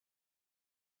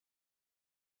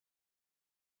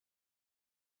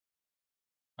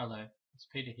Hello, it's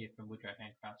Peter here from Woodrow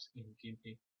Handcrafts in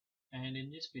Gympie, and in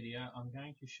this video I'm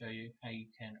going to show you how you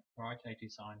can write a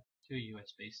design to a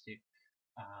USB stick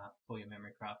for your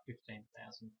MemoryCraft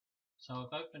 15000. So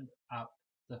I've opened up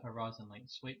the Horizon Link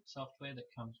Suite software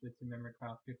that comes with the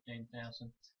MemoryCraft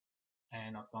 15000,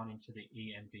 and I've gone into the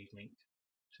EMB Link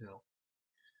tool.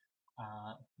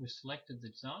 We've selected the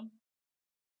design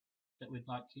that we'd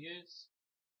like to use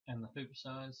and the hoop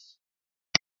size.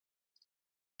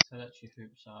 So that's your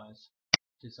hoop size.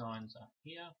 Designs are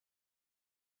here.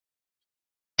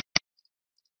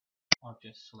 I've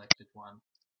just selected one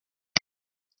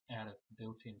out of the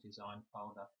built-in design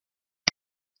folder,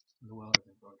 the World of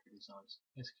Embroidery Designs,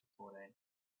 SQ14,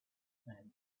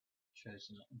 and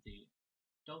chosen the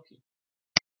donkey.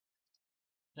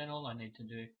 Then all I need to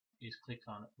do is click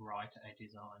on Write a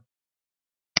Design.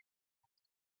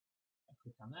 I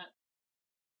click on that.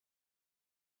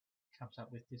 It comes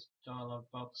up with this dialog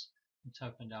box. It's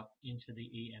opened up into the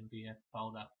EMBF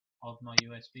folder of my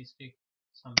USB stick.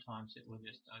 Sometimes it will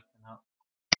just open up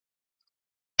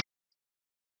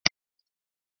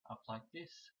like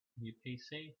this, your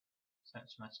PC. So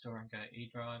that's my Store and Go E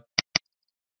drive.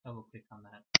 Double click on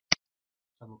that.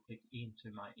 Double click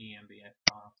into my EMBF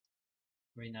file.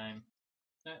 Rename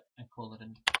that and call it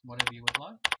whatever you would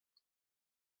like.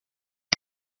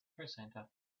 Press enter.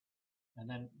 And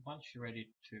then once you're ready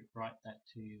to write that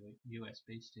to your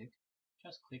USB stick,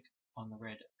 just click on the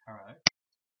red arrow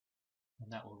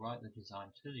and that will write the design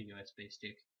to the USB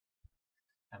stick.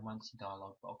 And once the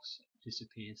dialog box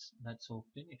disappears, that's all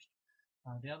finished.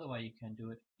 The other way you can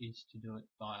do it is to do it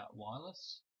via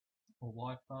wireless or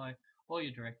Wi-Fi or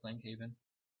your direct link even,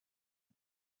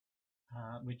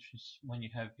 which is when you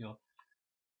have your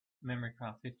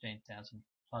MemoryCraft 15000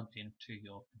 plugged into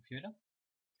your computer.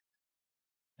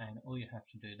 And all you have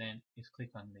to do then is click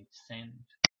on the send,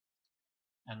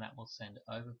 and that will send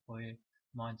over for you.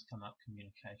 Mine's come up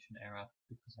communication error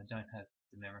because I don't have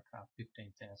the MemoryCraft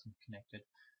 15000 connected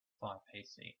via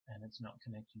PC, and it's not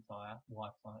connected via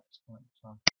Wi-Fi at this point in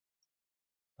time.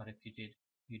 But if you did,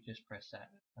 you just press that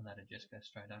and that'll just go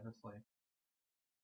straight over for you.